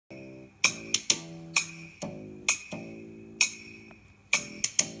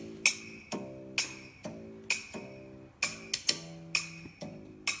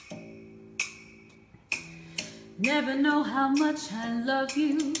Never know how much I love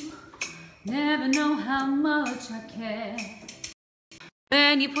you, never know how much I care.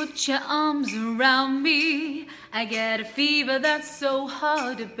 When you put your arms around me, I get a fever that's so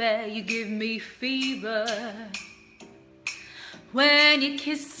hard to bear. You give me fever when you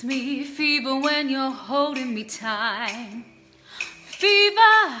kiss me, fever when you're holding me tight.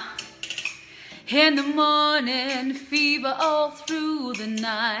 Fever in the morning, fever all through the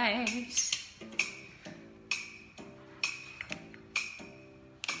night.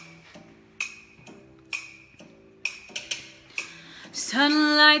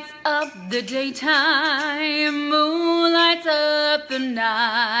 Sun lights up the daytime, moon lights up the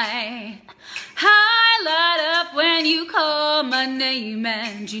night. I light up when you call my name,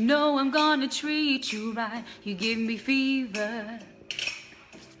 and you know I'm gonna treat you right. You give me fever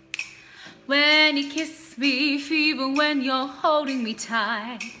when you kiss me, fever when you're holding me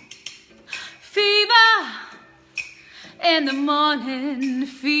tight. Fever in the morning,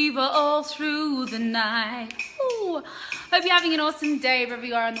 fever all through the night. Ooh. Hope you're having an awesome day wherever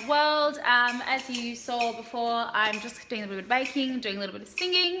you are in the world. As you saw before, I'm just doing a little bit of baking, doing a little bit of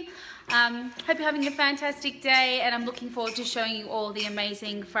singing. Hope you're having a fantastic day, and I'm looking forward to showing you all the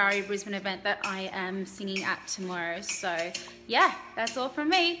amazing Ferrari Brisbane event that I am singing at tomorrow. So yeah, that's all from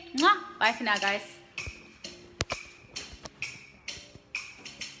me. Mwah! Bye for now, guys.